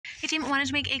Hey team, wanted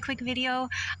to make a quick video.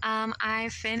 I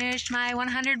finished my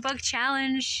 100 book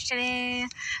challenge today.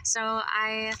 So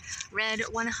I read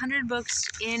 100 books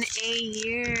in a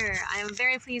year. I am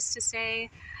very pleased to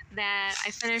say that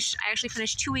I actually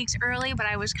finished 2 weeks early, but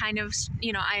I was kind of,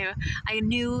 I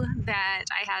knew that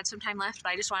I had some time left,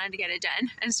 but I just wanted to get it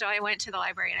done. And so I went to the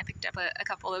library and I picked up a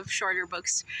couple of shorter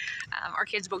books, or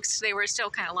kids books. They were still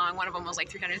kind of long. One of them was like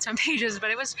 300 some pages, but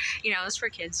it was, it was for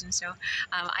kids. And so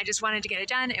I just wanted to get it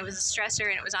done. It was a stressor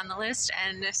and it was on the list.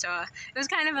 And so it was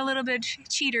kind of a little bit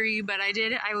cheatery, but I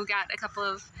got a couple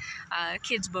of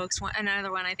kids books.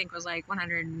 Another one I think was like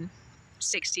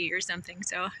 160 or something,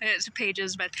 so it's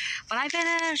pages, but I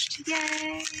finished.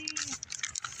 Yay!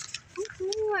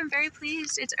 Woohoo, I'm very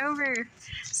pleased. It's over.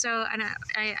 So, and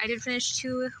I did finish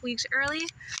 2 weeks early.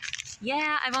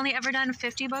 Yeah, I've only ever done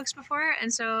 50 books before,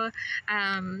 and so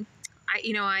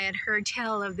I had heard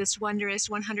tell of this wondrous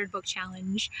 100 book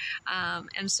challenge,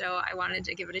 and so I wanted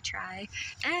to give it a try,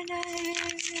 and I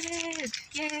did it!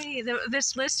 Yay!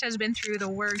 This list has been through the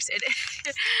works.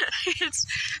 It's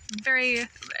very,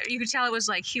 you could tell it was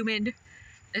like humid.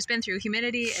 It's been through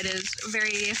humidity. It is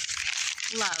very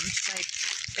loved. Like,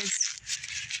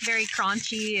 it's very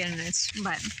crunchy, and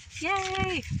but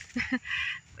yay!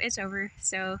 It's over.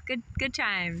 So good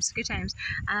times.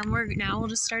 We'll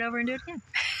just start over and do it again.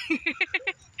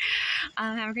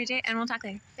 Have a great day, and we'll talk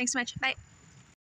later. Thanks so much. Bye.